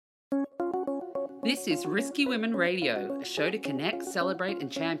This is Risky Women Radio, a show to connect, celebrate,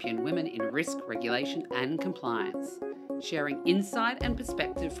 and champion women in risk, regulation, and compliance. Sharing insight and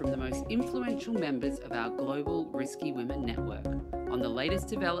perspective from the most influential members of our global Risky Women network on the latest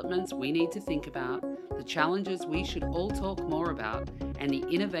developments we need to think about, the challenges we should all talk more about, and the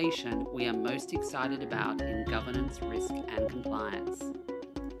innovation we are most excited about in governance, risk, and compliance.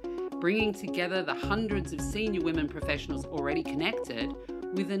 Bringing together the hundreds of senior women professionals already connected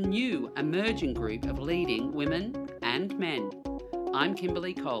with a new emerging group of leading women and men. I'm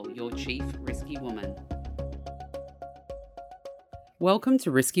Kimberly Cole, your Chief Risky Woman. Welcome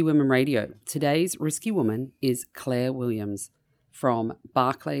to Risky Women Radio. Today's Risky Woman is Claire Williams from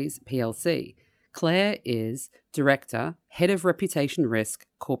Barclays PLC. Claire is Director, Head of Reputation Risk,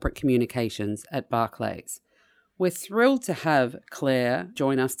 Corporate Communications at Barclays. We're thrilled to have Claire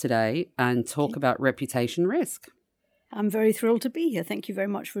join us today and talk about reputation risk. I'm very thrilled to be here. Thank you very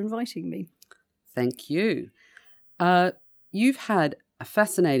much for inviting me. Thank you. You've had a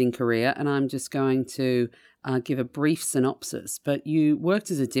fascinating career, and I'm just going to give a brief synopsis. But you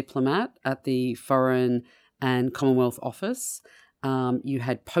worked as a diplomat at the Foreign and Commonwealth Office. You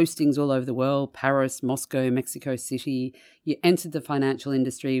had postings all over the world, Paris, Moscow, Mexico City. You entered the financial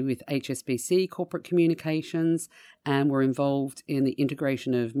industry with HSBC Corporate Communications and were involved in the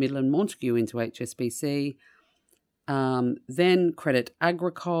integration of Midland Montague into HSBC. Then Credit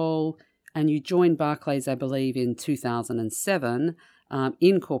Agricole, and you joined Barclays, I believe, in 2007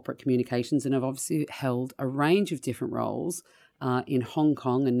 in corporate communications, and have obviously held a range of different roles in Hong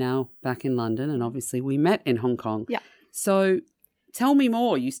Kong and now back in London, and obviously we met in Hong Kong. Yeah. So tell me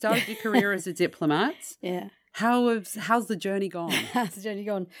more. You started your career as a diplomat. Yeah. How's the journey gone? How's the journey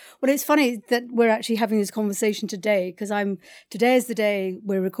gone? Well, it's funny that we're actually having this conversation today because today is the day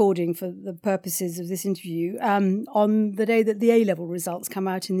we're recording for the purposes of this interview on the day that the A-level results come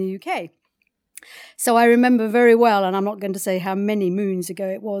out in the UK. So I remember very well, and I'm not going to say how many moons ago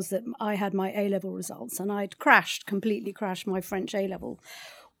it was that I had my A-level results, and I'd completely crashed my French A-level,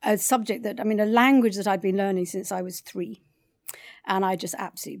 a language that I'd been learning since I was 3. And I just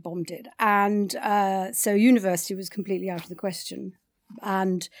absolutely bombed it. And so university was completely out of the question.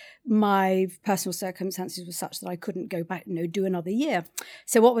 And my personal circumstances were such that I couldn't go back, do another year.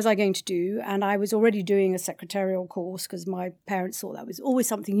 So what was I going to do? And I was already doing a secretarial course because my parents thought that was always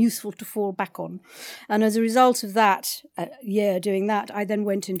something useful to fall back on. And as a result of that year doing that, I then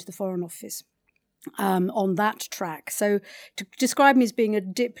went into the Foreign Office. On that track. So to describe me as being a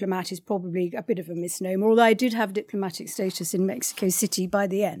diplomat is probably a bit of a misnomer, although I did have diplomatic status in Mexico City by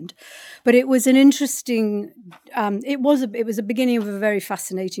the end. But it was an interesting, it was a beginning of a very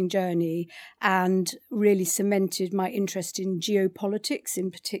fascinating journey and really cemented my interest in geopolitics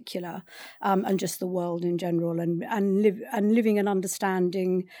in particular, and just the world in general, and living and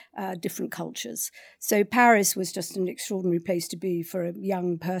understanding different cultures. So Paris was just an extraordinary place to be for a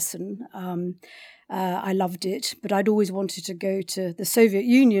young person. I loved it, but I'd always wanted to go to the Soviet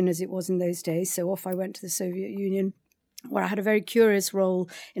Union as it was in those days. So off I went to the Soviet Union, where I had a very curious role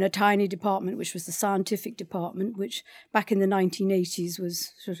in a tiny department, which was the scientific department, which back in the 1980s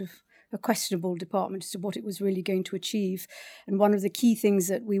was sort of a questionable department as to what it was really going to achieve. And one of the key things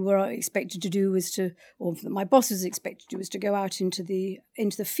that we were expected to do was that my boss was expected to do, was to go out into the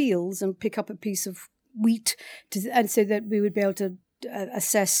fields and pick up a piece of wheat, and so that we would be able to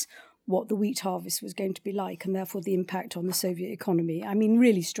assess what the wheat harvest was going to be like, and therefore the impact on the Soviet economy. I mean,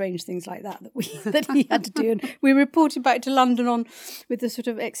 really strange things like that he had to do. And we reported back to London with the sort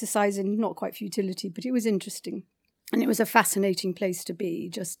of exercise in not quite futility, but it was interesting. And it was a fascinating place to be,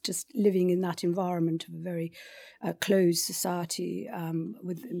 just living in that environment of a very closed society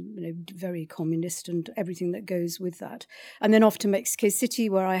with very communist and everything that goes with that. And then off to Mexico City,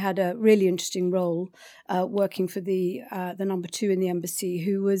 where I had a really interesting role working for the number 2 in the embassy,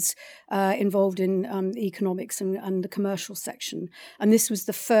 who was involved in economics and the commercial section. And this was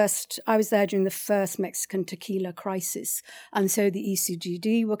I was there during the first Mexican tequila crisis. And so the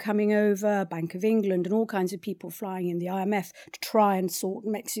ECGD were coming over, Bank of England, and all kinds of people flying in the IMF to try and sort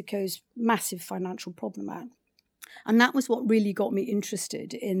Mexico's massive financial problem out. And that was what really got me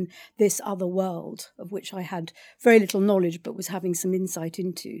interested in this other world, of which I had very little knowledge but was having some insight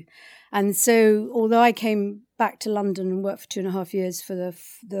into. And so although I came back to London and worked for 2.5 years for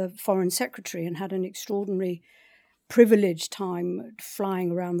the Foreign Secretary and had an extraordinary privileged time flying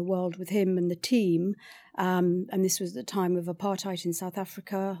around the world with him and the team. And this was the time of apartheid in South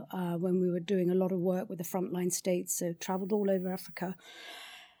Africa, when we were doing a lot of work with the frontline states, so travelled all over Africa,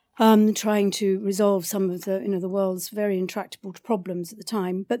 trying to resolve some of the world's very intractable problems at the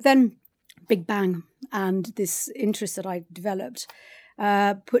time. But then, big bang, and this interest that I developed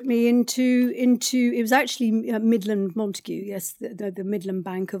put me into it was actually Midland Montague, yes, the Midland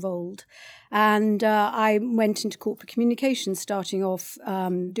Bank of old. And I went into corporate communications, starting off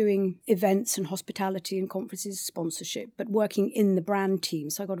doing events and hospitality and conferences, sponsorship, but working in the brand team.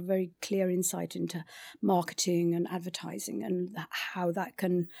 So I got a very clear insight into marketing and advertising and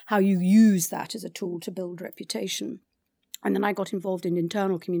how you use that as a tool to build reputation. And then I got involved in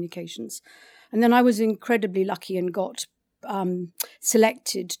internal communications. And then I was incredibly lucky and got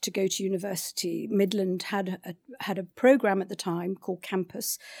selected to go to university. Midland had a program at the time called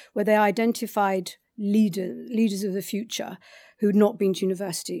Campus, where they identified leaders of the future who'd not been to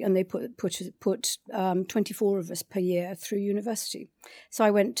university, and they put 24 of us per year through university. So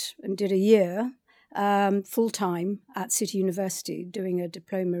I went and did a year full-time at City University, doing a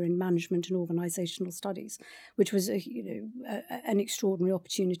diploma in management and organisational studies, which was an extraordinary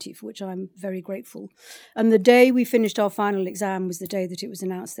opportunity for which I'm very grateful. And the day we finished our final exam was the day that it was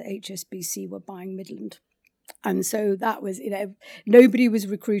announced that HSBC were buying Midland. And so that was, nobody was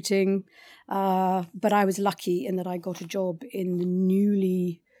recruiting, but I was lucky in that I got a job in the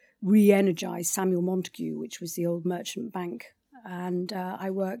newly re-energised Samuel Montague, which was the old merchant bank. And I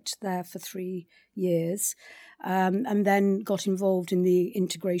worked there for 3 years and then got involved in the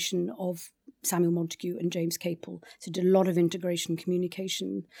integration of Samuel Montague and James Capel. So did a lot of integration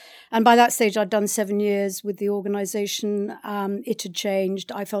communication. And by that stage, I'd done 7 years with the organisation. It had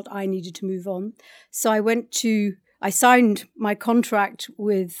changed. I felt I needed to move on. So I signed my contract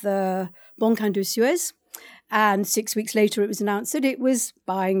with Banque de Suez. And 6 weeks later, it was announced that it was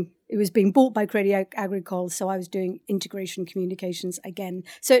being bought by Crédit Agricole. So I was doing integration communications again.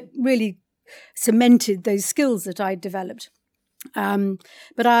 So it really cemented those skills that I developed.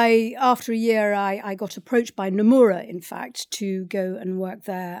 But after a year, I got approached by Nomura, in fact, to go and work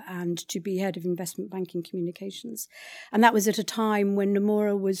there and to be head of investment banking communications. And that was at a time when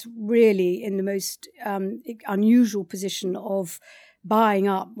Nomura was really in the most unusual position of buying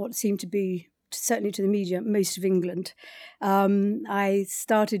up what seemed to be, certainly to the media, most of England. I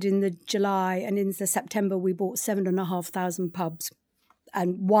started in the July, and in the September we bought 7,500 pubs.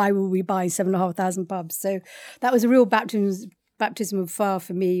 And why were we buying 7,500 pubs? So that was a real baptism of fire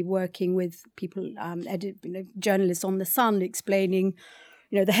for me, working with people, journalists on The Sun, explaining,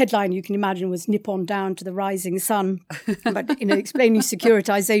 the headline you can imagine was "Nippon down to the rising sun," but explaining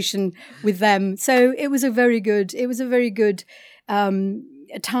securitization with them. So it was a very good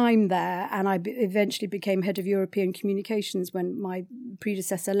time there, and I eventually became head of European communications when my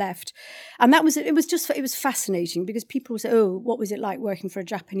predecessor left. And it was fascinating, because people would say, "Oh, what was it like working for a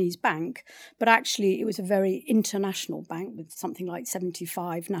Japanese bank?" But actually, it was a very international bank with something like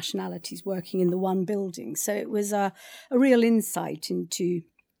 75 nationalities working in the one building. So it was a real insight into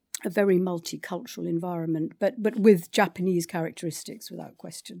a very multicultural environment, but with Japanese characteristics, without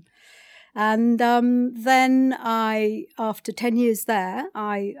question. And then after 10 years there,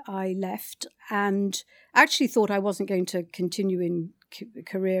 I left and actually thought I wasn't going to continue in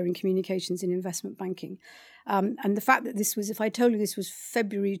career in communications in investment banking. And the fact that if I told you this was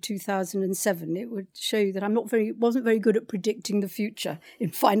February 2007, it would show you that wasn't very good at predicting the future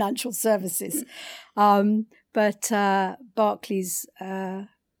in financial services. But Barclays,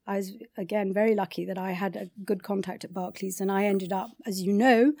 I was, again, very lucky that I had a good contact at Barclays, and I ended up, as you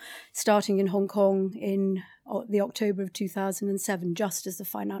know, starting in Hong Kong in the October of 2007, just as the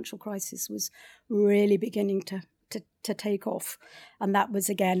financial crisis was really beginning to take off. And that was,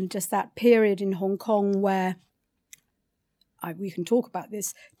 again, just that period in Hong Kong where we can talk about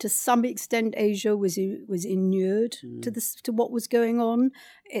this. To some extent, Asia was inured to what was going on.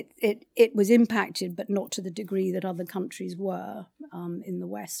 It was impacted, but not to the degree that other countries were in the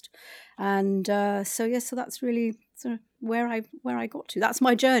West. And so that's really sort of where I got to. That's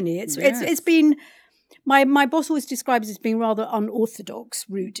my journey. It's been. My boss always describes it as being rather unorthodox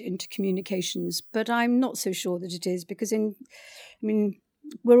route into communications, but I'm not so sure that it is, because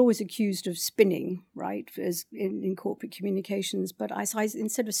we're always accused of spinning, right, as in corporate communications. But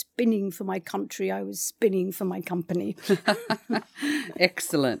instead of spinning for my country, I was spinning for my company.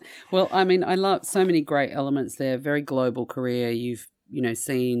 Excellent. Well, I love so many great elements there. Very global career. You've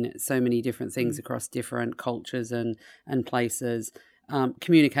seen so many different things across different cultures and places.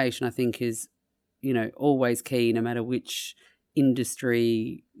 Communication, I think, is always key, no matter which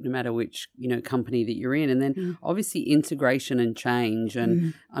industry, no matter which company that you're in. And then obviously integration and change,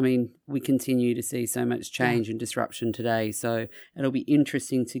 and we continue to see so much change and disruption today, so it'll be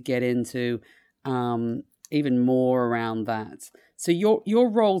interesting to get into even more around that. So your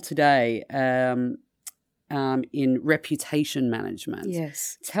role today in reputation management.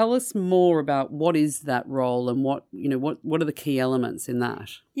 Yes. Tell us more about what is that role and what are the key elements in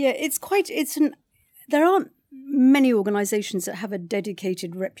that? Yeah, there aren't many organisations that have a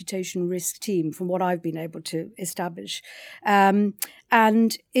dedicated reputation risk team, from what I've been able to establish,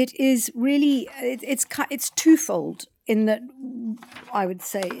 and it is really it's twofold in that, I would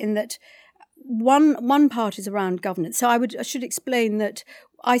say, in that one part is around governance. So I should explain that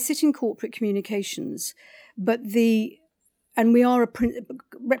I sit in corporate communications, but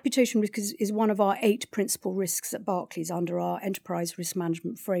reputation risk is one of our 8 principal risks at Barclays under our enterprise risk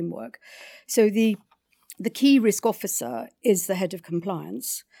management framework. So the key risk officer is the head of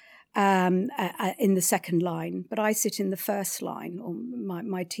compliance in the second line, but I sit in the first line, or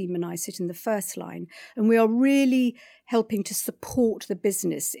my team and I sit in the first line, and we are really helping to support the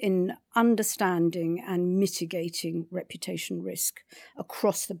business in understanding and mitigating reputation risk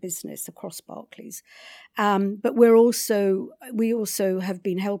across the business, across Barclays. But we also have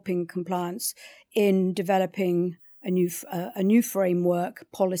been helping compliance in developing a new framework,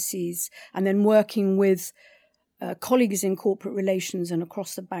 policies, and then working with colleagues in corporate relations and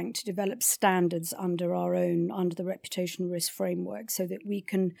across the bank to develop standards under the reputation risk framework, so that we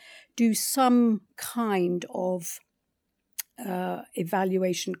can do some kind of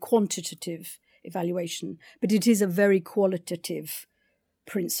evaluation, quantitative evaluation, but it is a very qualitative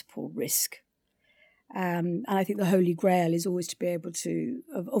principal risk. And I think the holy grail is always to be able to,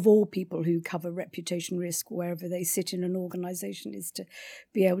 of all people who cover reputation risk wherever they sit in an organisation, is to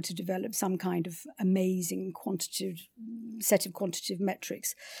be able to develop some kind of amazing set of quantitative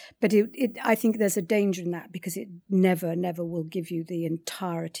metrics. But I think there's a danger in that, because it never will give you the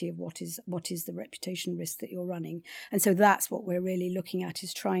entirety of what is the reputation risk that you're running. And so that's what we're really looking at,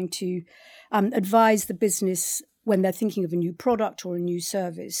 is trying to advise the business when they're thinking of a new product or a new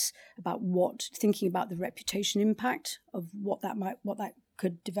service, thinking about the reputation impact of what that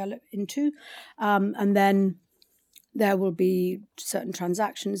could develop into. And then there will be certain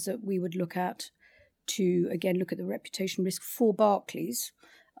transactions that we would look at to, again, look at the reputation risk for Barclays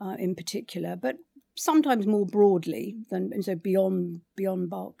in particular, but sometimes more broadly beyond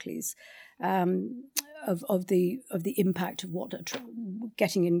Barclays, of the impact of what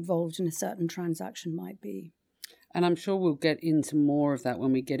getting involved in a certain transaction might be. And I'm sure we'll get into more of that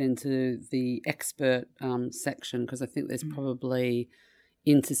when we get into the expert section, because I think there's probably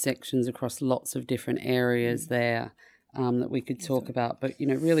intersections across lots of different areas there that we could talk about. But,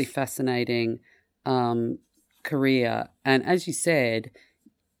 really fascinating career. And as you said,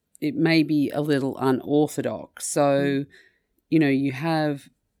 it may be a little unorthodox. So, you have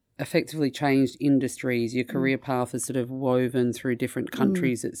effectively changed industries. Your career path is sort of woven through different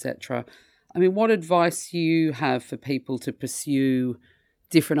countries, etc. I mean, what advice do you have for people to pursue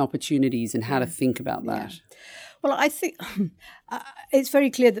different opportunities and how to think about that? Yeah. Well, I think it's very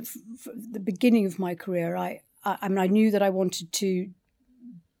clear that from the beginning of my career, I knew that I wanted to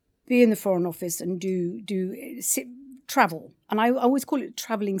be in the Foreign Office and travel. And I always call it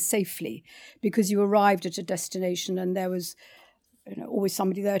travelling safely, because you arrived at a destination and there was always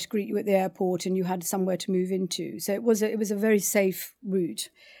somebody there to greet you at the airport, and you had somewhere to move into. So it was a very safe route,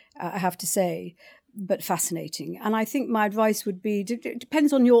 I have to say, but fascinating. And I think my advice would be, it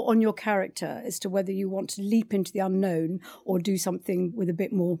depends on your character as to whether you want to leap into the unknown or do something with a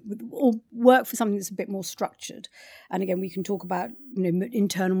bit more, or work for something that's a bit more structured. And again, we can talk about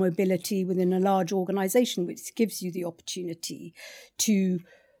internal mobility within a large organisation, which gives you the opportunity to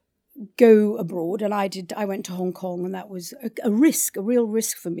go abroad. And I went to Hong Kong, and that was a real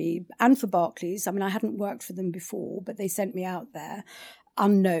risk for me and for Barclays. I mean, I hadn't worked for them before, but they sent me out there.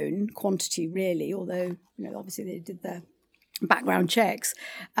 Unknown quantity, really, although obviously they did their background checks.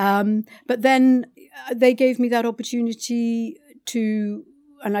 But then they gave me that opportunity to,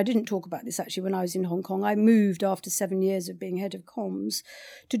 and I didn't talk about this actually when I was in Hong Kong. I moved after 7 years of being head of comms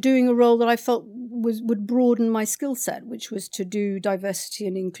to doing a role that I felt would broaden my skill set, which was to do diversity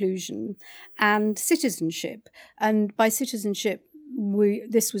and inclusion and citizenship. And by citizenship,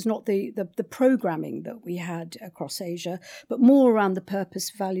 this was not the programming that we had across Asia, but more around the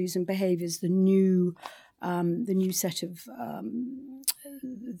purpose, values, and behaviours. The new set of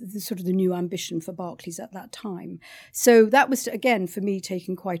the new ambition for Barclays at that time. So that was, again, for me,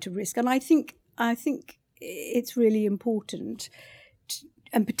 taking quite a risk. And I think it's really important,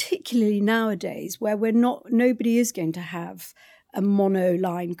 and particularly nowadays, where nobody is going to have a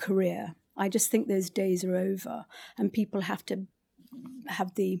monoline career. I just think those days are over, and people have to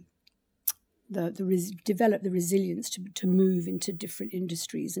have develop the resilience to move into different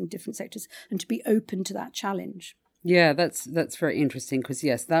industries and different sectors, and to be open to that challenge. Yeah, that's very interesting because,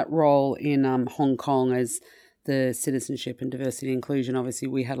 yes, that role in Hong Kong as the citizenship and diversity inclusion, obviously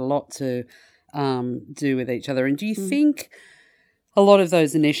we had a lot to do with each other. And do you think a lot of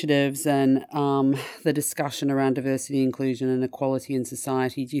those initiatives and the discussion around diversity, inclusion and equality in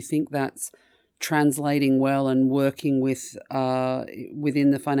society, do you think that's translating well and working with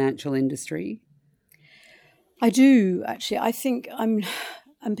within the financial industry? I do, actually. I think I'm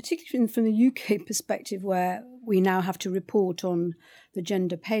particularly from the UK perspective, where we now have to report on the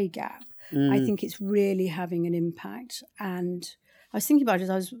gender pay gap. I think it's really having an impact. And I was thinking about it as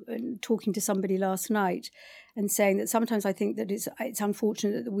I was talking to somebody last night and saying that sometimes I think that it's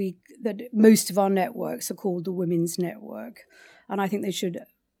unfortunate that most of our networks are called the Women's Network. And I think they should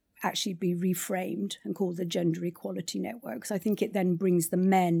actually be reframed and called the Gender Equality Network, because I think it then brings the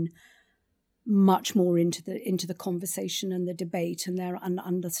men much more into the conversation and the debate and their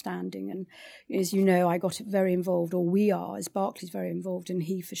understanding. And as you know, I got very involved, or we are as Barclays very involved in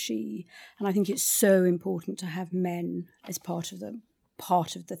He for She, and I think it's so important to have men as part of the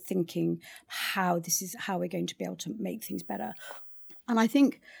thinking how we're going to be able to make things better. And I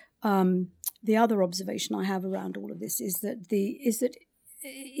think the other observation I have around all of this is that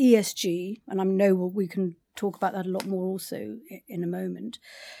ESG, and I know we can talk about that a lot more also in a moment.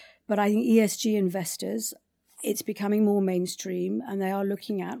 But I think ESG investors, it's becoming more mainstream, and they are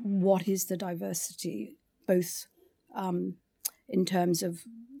looking at what is the diversity, both in terms of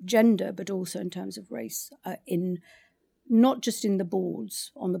gender, but also in terms of race, in not just in the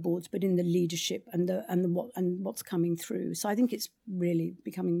boards, but in the leadership and what's coming through. So I think it's really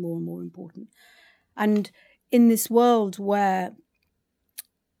becoming more and more important. And in this world where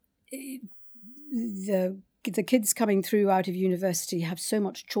the kids coming through out of university have so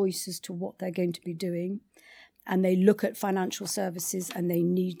much choice as to what they're going to be doing, and they look at financial services and they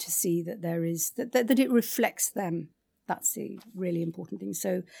need to see that there is that it reflects them. That's the really important thing.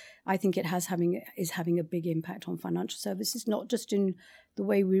 So I think it is having a big impact on financial services, not just in the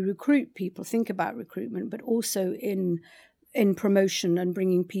way we recruit people, think about recruitment, but also in promotion and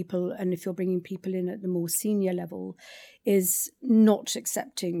bringing people. And if you're bringing people in at the more senior level, is not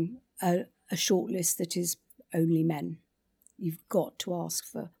accepting a shortlist that is only men. You've got to ask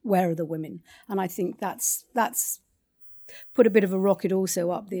for where are the women, and I think that's put a bit of a rocket also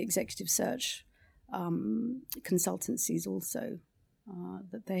up the executive search consultancies also,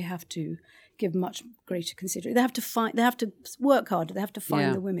 that they have to give much greater consideration. They have to work harder. They have to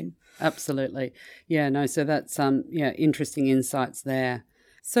find the women. Absolutely, yeah. No, so that's interesting insights there.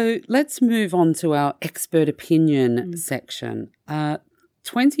 So let's move on to our expert opinion section.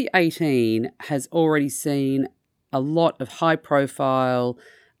 2018 has already seen a lot of high-profile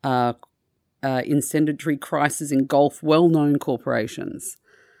incendiary crises engulf well-known corporations.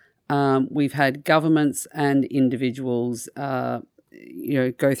 We've had governments and individuals, go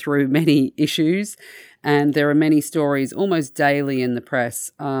through many issues, and there are many stories almost daily in the press.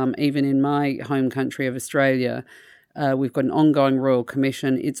 Even in my home country of Australia, we've got an ongoing Royal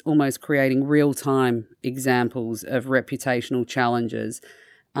Commission. It's almost creating real-time examples of reputational challenges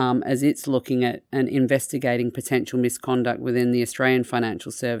as it's looking at and investigating potential misconduct within the Australian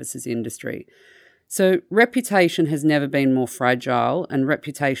financial services industry. So reputation has never been more fragile, and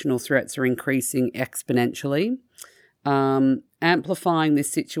reputational threats are increasing exponentially. Amplifying this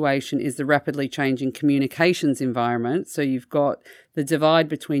situation is the rapidly changing communications environment. So you've got the divide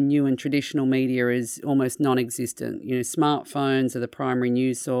between new and traditional media is almost non-existent. Smartphones are the primary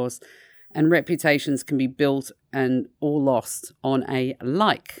news source, and reputations can be built and or lost on a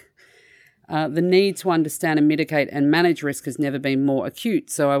like. The need to understand and mitigate and manage risk has never been more acute.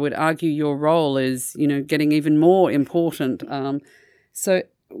 So I would argue your role is, getting even more important. So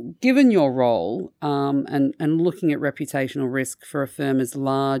given your role and looking at reputational risk for a firm as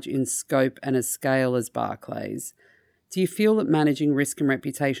large in scope and as scale as Barclays, do you feel that managing risk and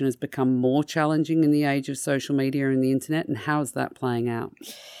reputation has become more challenging in the age of social media and the internet? And how is that playing out?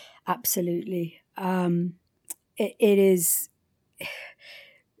 Absolutely. It is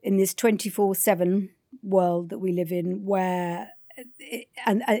in this 24/7 world that we live in, where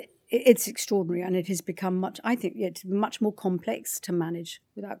it's extraordinary, and it has become much more complex to manage,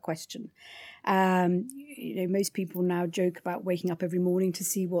 without question. Most people now joke about waking up every morning to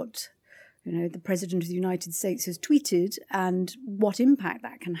see what the President of the United States has tweeted and what impact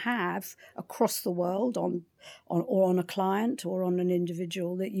that can have across the world on a client or on an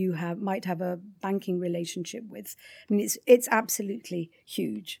individual that you might have a banking relationship with. I mean, it's absolutely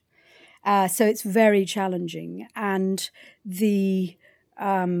huge. So it's very challenging, and it's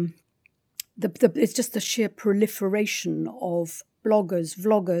just the sheer proliferation of bloggers,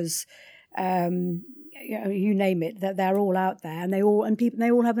 vloggers, you name it, that they're all out there, and they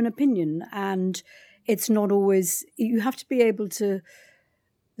all have an opinion, and it's not always. You have to be able to.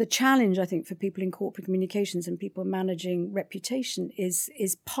 The challenge, I think, for people in corporate communications and people managing reputation is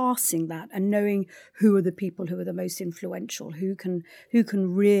passing that and knowing who are the people who are the most influential, who can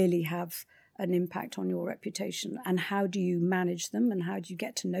really have an impact on your reputation, and how do you manage them and how do you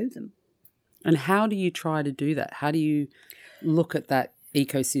get to know them. And how do you try to do that? How do you look at that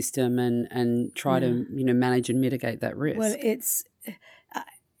ecosystem and try to manage and mitigate that risk? Well, it's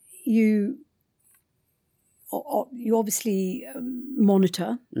you obviously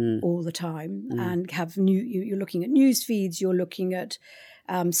monitor all the time and have you're looking at news feeds, you're looking at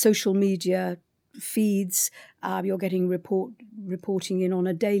social media feeds, you're getting reporting in on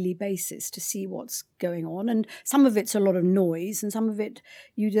a daily basis to see what's going on, and some of it's a lot of noise, and some of it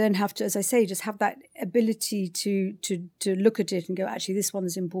you then have to, as I say, just have that ability to look at it and go, actually this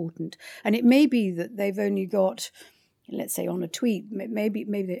one's important. And it may be that they've only got, let's say on a tweet, maybe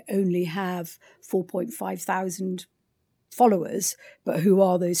they only have 4.5 thousand followers, but who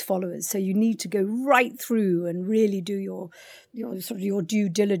are those followers? So you need to go right through and really do your sort of your due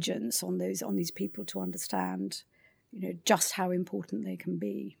diligence on these people to understand, just how important they can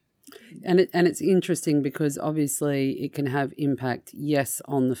be. And it's interesting because obviously it can have impact, yes,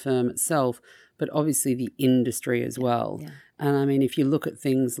 on the firm itself, but obviously the industry as well. Yeah. And I mean, if you look at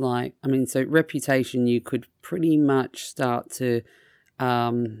things like, so reputation, you could pretty much start to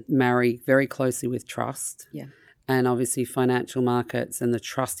marry very closely with trust. Yeah. And obviously financial markets and the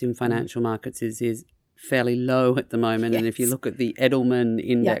trust in financial markets is fairly low at the moment. Yes. And if you look at the Edelman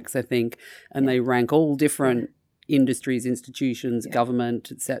Index, I think, and they rank all different industries, institutions,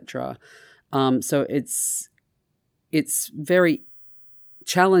 government, etc. So it's very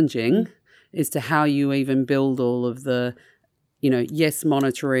challenging as to how you even build all of the,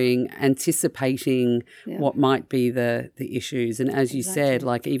 monitoring, anticipating what might be the issues. And as you said,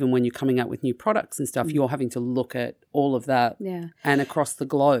 like even when you're coming up with new products and stuff, you're having to look at all of that and across the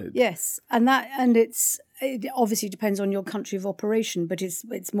globe. Yes, and it obviously depends on your country of operation, but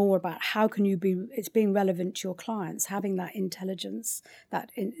it's more about how can you it's being relevant to your clients, having that intelligence, that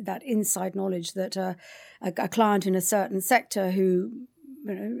inside knowledge that a client in a certain sector who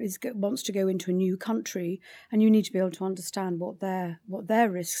wants to go into a new country, and you need to be able to understand what their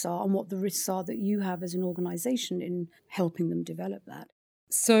risks are and what the risks are that you have as an organisation in helping them develop that.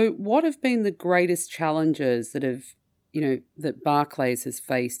 So what have been the greatest challenges that Barclays has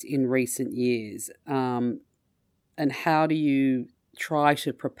faced in recent years, and how do you try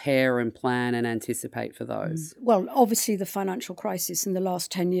to prepare and plan and anticipate for those? Well, obviously the financial crisis in the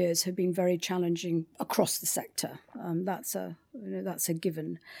last 10 years have been very challenging across the sector. That's a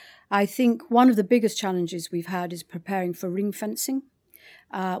given. I think one of the biggest challenges we've had is preparing for ring fencing,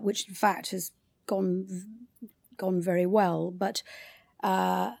 which in fact has gone very well, but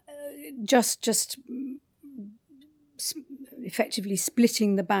just effectively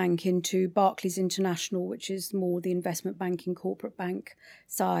splitting the bank into Barclays International, which is more the investment banking corporate bank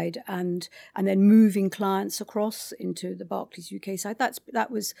side, and then moving clients across into the Barclays UK side.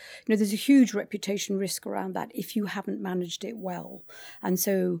 That was there's a huge reputation risk around that if you haven't managed it well, and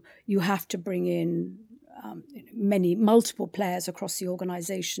so you have to bring in multiple players across the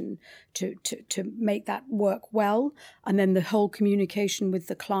organisation to make that work well, and then the whole communication with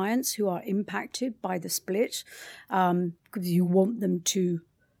the clients who are impacted by the split, because you want them to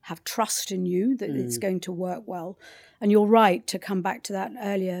have trust in you that it's going to work well. And you're right to come back to that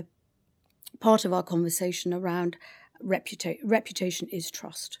earlier part of our conversation around reputation is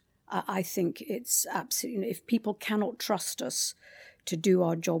trust. I think it's absolutely, if people cannot trust us to do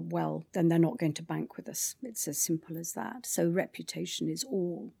our job well, then they're not going to bank with us. It's as simple as that. So reputation is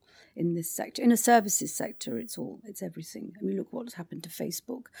all in this sector. In a services sector, it's everything. I mean, look what's happened to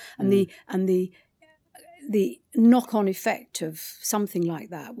Facebook, and the knock-on effect of something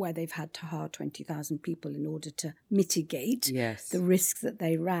like that, where they've had to hire 20,000 people in order to mitigate the risks that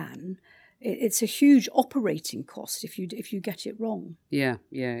they ran. It's a huge operating cost if you get it wrong. Yeah,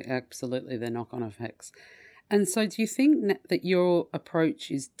 absolutely. The knock-on effects. And so do you think that your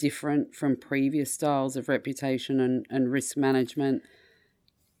approach is different from previous styles of reputation and risk management,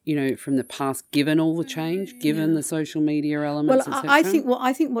 from the past, given all the change, given the social media elements, well, etc.?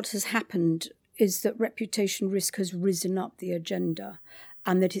 I think what has happened is that reputation risk has risen up the agenda,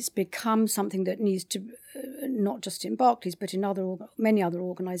 and that it's become something that needs to, not just in Barclays, but in many other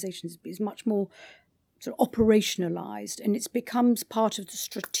organisations, is much more sort of operationalised, and it becomes part of the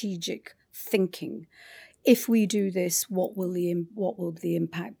strategic thinking. If we do this, what will the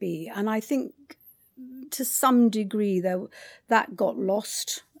impact be? And I think to some degree that got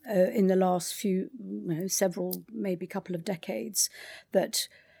lost in the last several, maybe couple of decades, that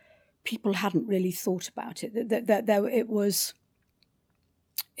people hadn't really thought about it.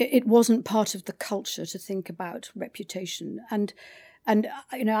 It wasn't part of the culture to think about reputation. And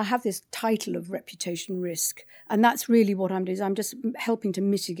I have this title of reputation risk, and that's really what I'm doing. I'm just helping to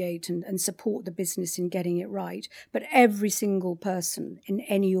mitigate and support the business in getting it right. But every single person in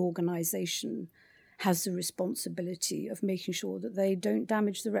any organisation has the responsibility of making sure that they don't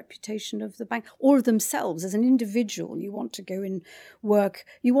damage the reputation of the bank or of themselves as an individual. You want to go and work.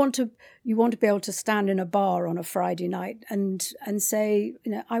 You want to be able to stand in a bar on a Friday night and say,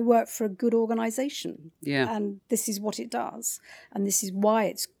 I work for a good organisation. Yeah. And this is what it does, and this is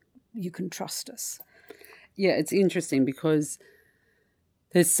why you can trust us. Yeah, it's interesting because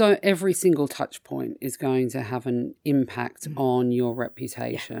every single touch point is going to have an impact on your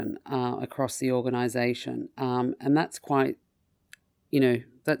reputation across the organisation. And that's quite,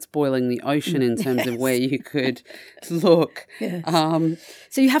 that's boiling the ocean in terms of where you could look. Yes.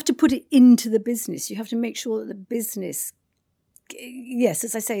 So you have to put it into the business. You have to make sure that the business, yes,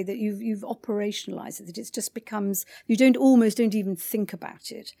 as I say, that you've operationalised it, that it just becomes, you don't even think about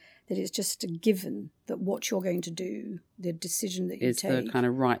it, that it's just a given that what you're going to do, the decision that you take, is the kind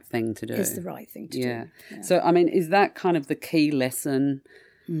of right thing to do. Is the right thing to do. Yeah. So, is that kind of the key lesson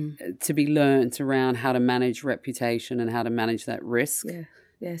to be learnt around how to manage reputation and how to manage that risk? Yeah.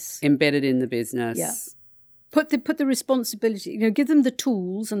 Yes. Embedded in the business. Yeah. Put the responsibility, give them the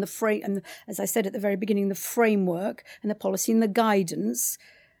tools and the frame, and as I said at the very beginning, the framework and the policy and the guidance,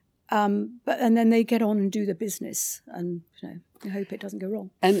 and then they get on and do the business, and I hope it doesn't go wrong.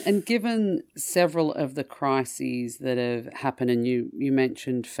 And given several of the crises that have happened, and you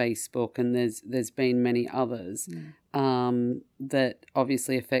mentioned Facebook, and there's been many others that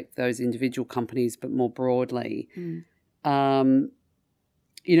obviously affect those individual companies, but more broadly.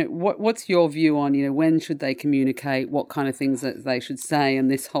 What's your view on, when should they communicate, what kind of things that they should say, and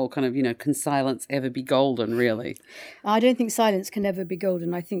this whole kind of, can silence ever be golden, really? I don't think silence can ever be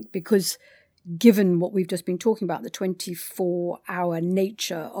golden. I think because given what we've just been talking about, the 24-hour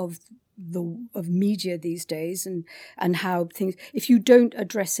nature of media these days and how things, if you don't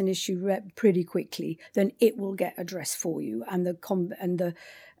address an issue pretty quickly, then it will get addressed for you, and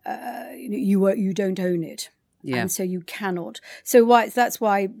you don't own it. Yeah. And so you cannot. So that's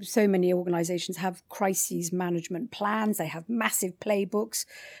why so many organisations have crises management plans. They have massive playbooks.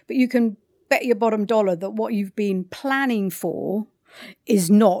 But you can bet your bottom dollar that what you've been planning for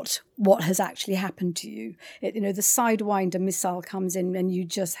is not what has actually happened to you. The Sidewinder missile comes in and you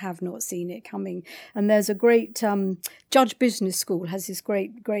just have not seen it coming. And there's a great Judge Business School has this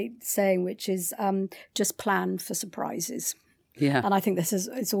great saying, which is just plan for surprises. Yeah. And I think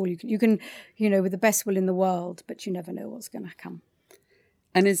it's all you can, with the best will in the world, but you never know what's going to come.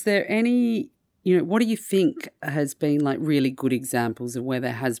 And is there any, what do you think has been like really good examples of where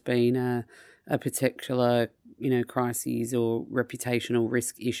there has been a particular, crises or reputational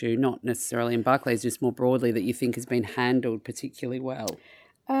risk issue, not necessarily in Barclays, just more broadly, that you think has been handled particularly well?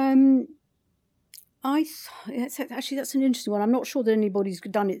 Actually, that's an interesting one. I'm not sure that anybody's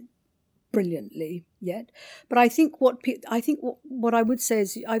done it brilliantly yet, but I think what I would say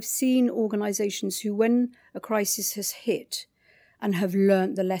is I've seen organisations who, when a crisis has hit, and have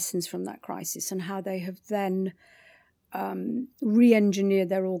learnt the lessons from that crisis and how they have then re-engineered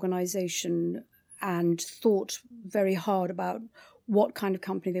their organisation and thought very hard about what kind of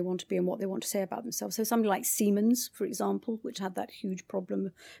company they want to be and what they want to say about themselves. So something like Siemens, for example, which had that huge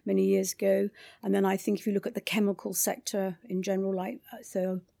problem many years ago, and then I think if you look at the chemical sector in general,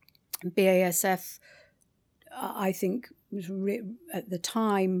 BASF, I think was at the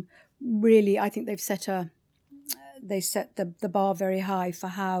time really. I think they set the bar very high for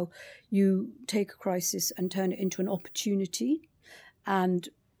how you take a crisis and turn it into an opportunity, and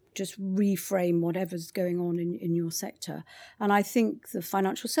just reframe whatever's going on in your sector. And I think the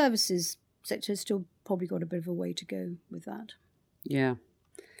financial services sector has still probably got a bit of a way to go with that. Yeah.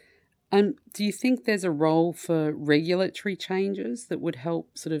 And do you think there's a role for regulatory changes that would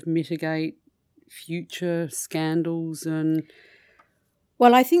help sort of mitigate future scandals? And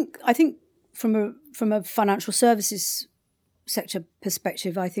well, I think from a financial services sector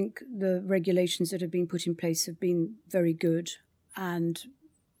perspective, I think the regulations that have been put in place have been very good, and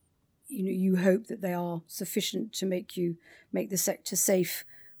you hope that they are sufficient to make the sector safe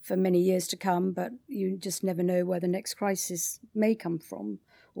for many years to come. But you just never know where the next crisis may come from,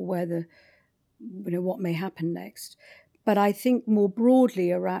 or where what may happen next. But I think more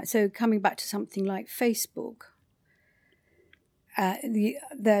broadly around, so coming back to something like Facebook,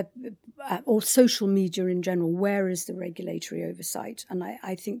 or social media in general, where is the regulatory oversight? And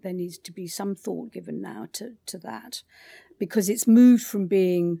I think there needs to be some thought given now to that, because it's moved from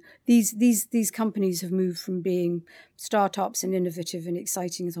being these companies have moved from being startups and innovative and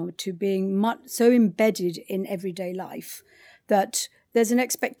exciting and so on to being so embedded in everyday life that there's an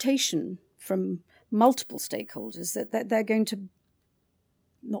expectation from multiple stakeholders that they're going to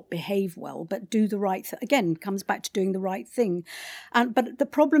not behave well, but do the right thing. Again, comes back to doing the right thing. But the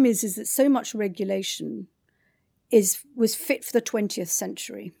problem is that so much regulation was fit for the 20th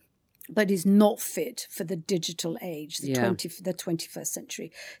century, but is not fit for the digital age, the 21st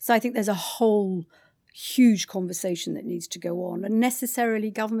century. So I think there's a whole huge conversation that needs to go on. And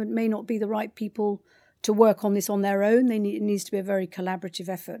necessarily government may not be the right people to work on this on their own. It needs to be a very collaborative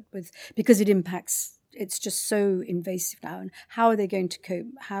effort because it impacts. It's just so invasive now. And how are they going to cope?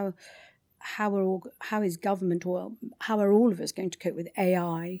 How is government, or how are all of us going to cope with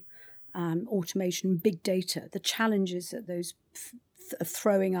AI, automation, big data? The challenges that those are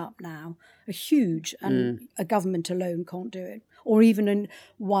throwing up now are huge, and a government alone can't do it, or even in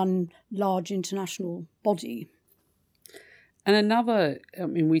one large international body.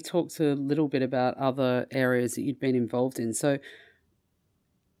 And we talked a little bit about other areas that you'd been involved in. So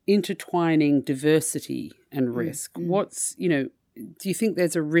intertwining diversity and risk. Do you think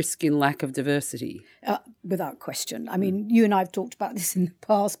there's a risk in lack of diversity? Without question. I mean, you and I have talked about this in the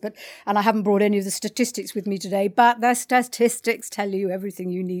past, and I haven't brought any of the statistics with me today, but the statistics tell you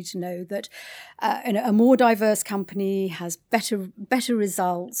everything you need to know, that a more diverse company has better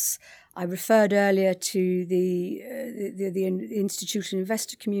results. I referred earlier to the institutional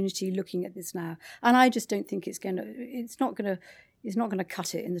investor community looking at this now, and I just don't think it's not going to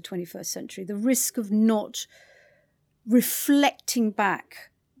cut it in the 21st century. The risk of not reflecting back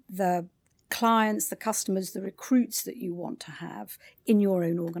the clients, the customers, the recruits that you want to have in your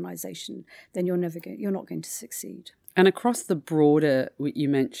own organisation, then you're not going to succeed. And across the broader, you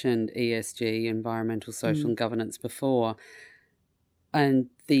mentioned ESG, environmental, social and governance before,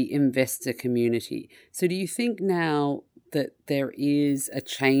 and the investor community. So do you think now that there is a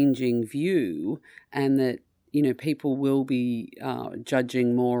changing view, and that people will be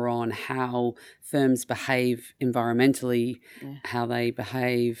judging more on how firms behave environmentally, how they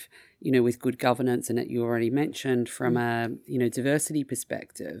behave, with good governance, and that you already mentioned from a, diversity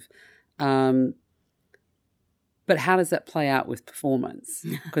perspective. But how does that play out with performance?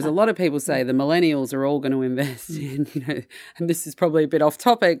 Because a lot of people say the millennials are all going to invest in, and this is probably a bit off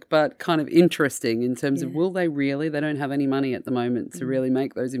topic, but kind of interesting in terms of, will they really? They don't have any money at the moment to really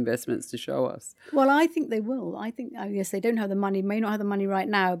make those investments to show us. Well, I think they will. I think, yes, they don't have the money, may not have the money right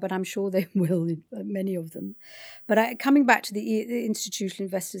now, but I'm sure they will, many of them. But coming back to the institutional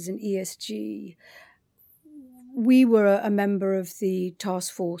investors in ESG, we were a member of the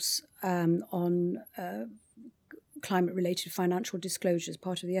task force on climate-related financial disclosures,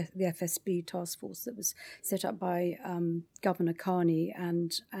 part of the FSB task force that was set up by Governor Carney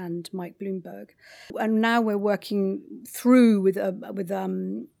and Mike Bloomberg. And now we're working through with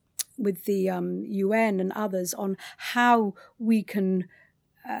the UN and others on how we can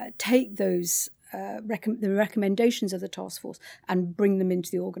take those the recommendations of the task force and bring them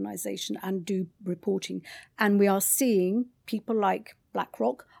into the organisation and do reporting. And we are seeing people like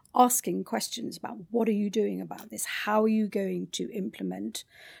BlackRock asking questions about, what are you doing about this? How are you going to implement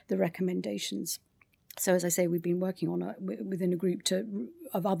the recommendations? So, as I say, we've been working on within a group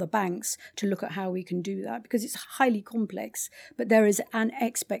of other banks to look at how we can do that, because it's highly complex, but there is an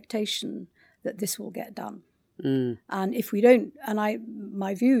expectation that this will get done. And if we don't,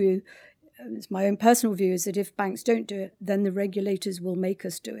 my view, it's my own personal view, is that if banks don't do it, then the regulators will make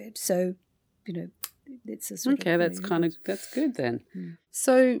us do it. So, it's a sort of, that's good then.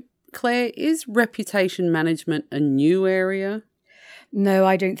 So, Claire, is reputation management a new area? No,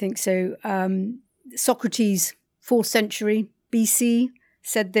 I don't think so. Socrates, 4th century BC,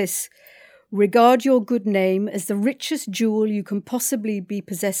 said this: regard your good name as the richest jewel you can possibly be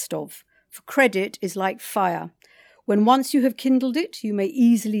possessed of, for credit is like fire. When once you have kindled it, you may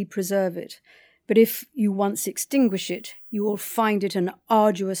easily preserve it. But if you once extinguish it, you will find it an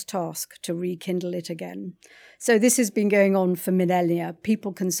arduous task to rekindle it again. So this has been going on for millennia,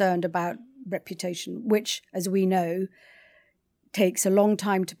 people concerned about reputation, which, as we know, takes a long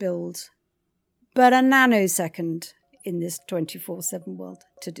time to build, but a nanosecond in this 24/7 world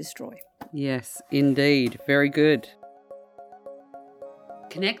to destroy. Yes, indeed. Very good.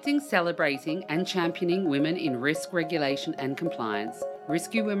 Connecting, celebrating and championing women in risk, regulation and compliance,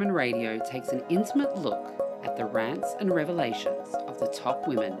 Rescue Women Radio takes an intimate look at the rants and revelations of the top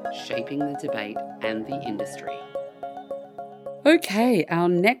women shaping the debate and the industry. Okay, our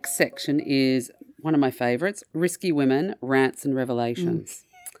next section is one of my favourites, Risky Women, Rants and Revelations.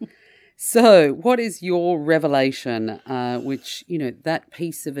 So what is your revelation, which, that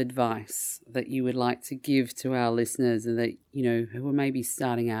piece of advice that you would like to give to our listeners and that, who are maybe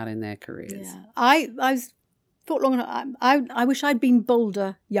starting out in their careers? Yeah, I thought long enough. I wish I'd been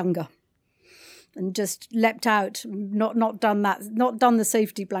bolder, younger, and just leapt out, not done that, not done the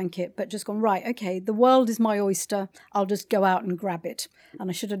safety blanket, but just gone, right, okay, the world is my oyster. I'll just go out and grab it. And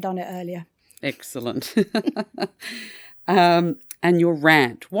I should have done it earlier. Excellent. And your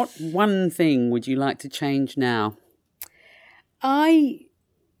rant, what one thing would you like to change now?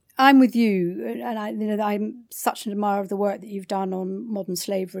 I'm with you, and I'm such an admirer of the work that you've done on modern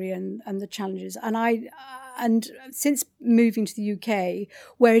slavery and the challenges. And since moving to the UK,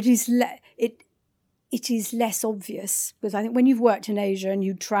 where it is less obvious, because I think when you've worked in Asia and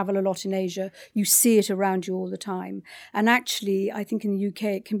you travel a lot in Asia, you see it around you all the time. And actually, I think in the UK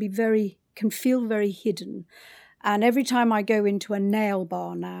it can feel very hidden. And every time I go into a nail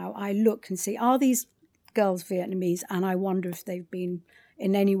bar now, I look and see, are these girls Vietnamese? And I wonder if they've been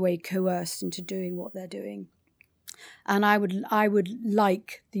in any way coerced into doing what they're doing. And I would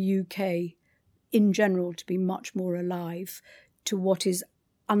like the UK in general to be much more alive to what is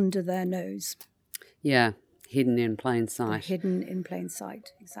under their nose. Yeah, hidden in plain sight. Hidden in plain sight,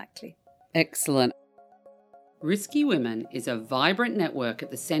 exactly. Excellent. Risky Women is a vibrant network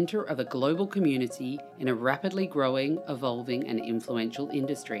at the centre of a global community in a rapidly growing, evolving and influential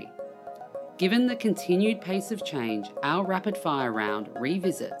industry. Given the continued pace of change, our rapid fire round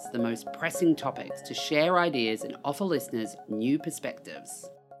revisits the most pressing topics to share ideas and offer listeners new perspectives.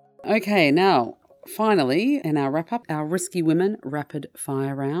 Okay, now, finally, in our wrap-up, our Risky Women rapid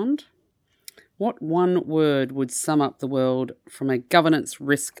fire round. What one word would sum up the world from a governance,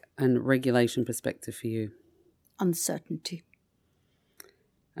 risk and regulation perspective for you? Uncertainty.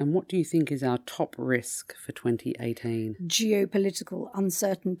 And what do you think is our top risk for 2018? Geopolitical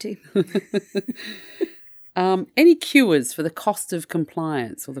uncertainty. Any cures for the cost of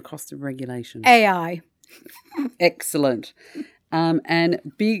compliance or the cost of regulation? AI. Excellent. And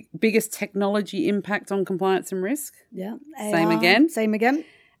biggest technology impact on compliance and risk? Yeah. AI. Same again.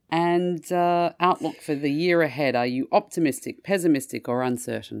 And outlook for the year ahead. Are you optimistic, pessimistic or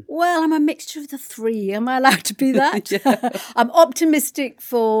uncertain? Well, I'm a mixture of the three. Am I allowed to be that? Yeah. I'm optimistic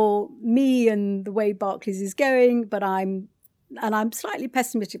for me and the way Barclays is going, but I'm slightly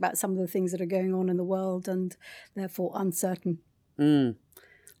pessimistic about some of the things that are going on in the world and therefore uncertain.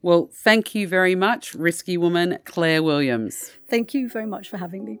 Well, thank you very much, Risky Woman Claire Williams. Thank you very much for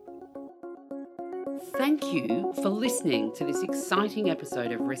having me. Thank you for listening to this exciting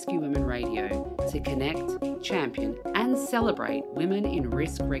episode of Risky Women Radio to connect, champion and celebrate women in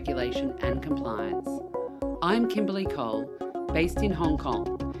risk regulation and compliance. I'm Kimberly Cole, based in Hong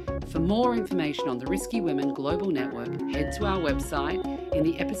Kong. For more information on the Risky Women Global Network, head to our website in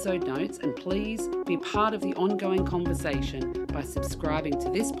the episode notes and please be part of the ongoing conversation by subscribing to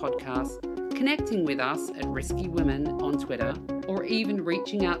this podcast, connecting with us at Risky Women on Twitter, or even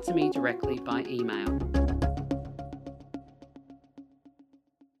reaching out to me directly by email.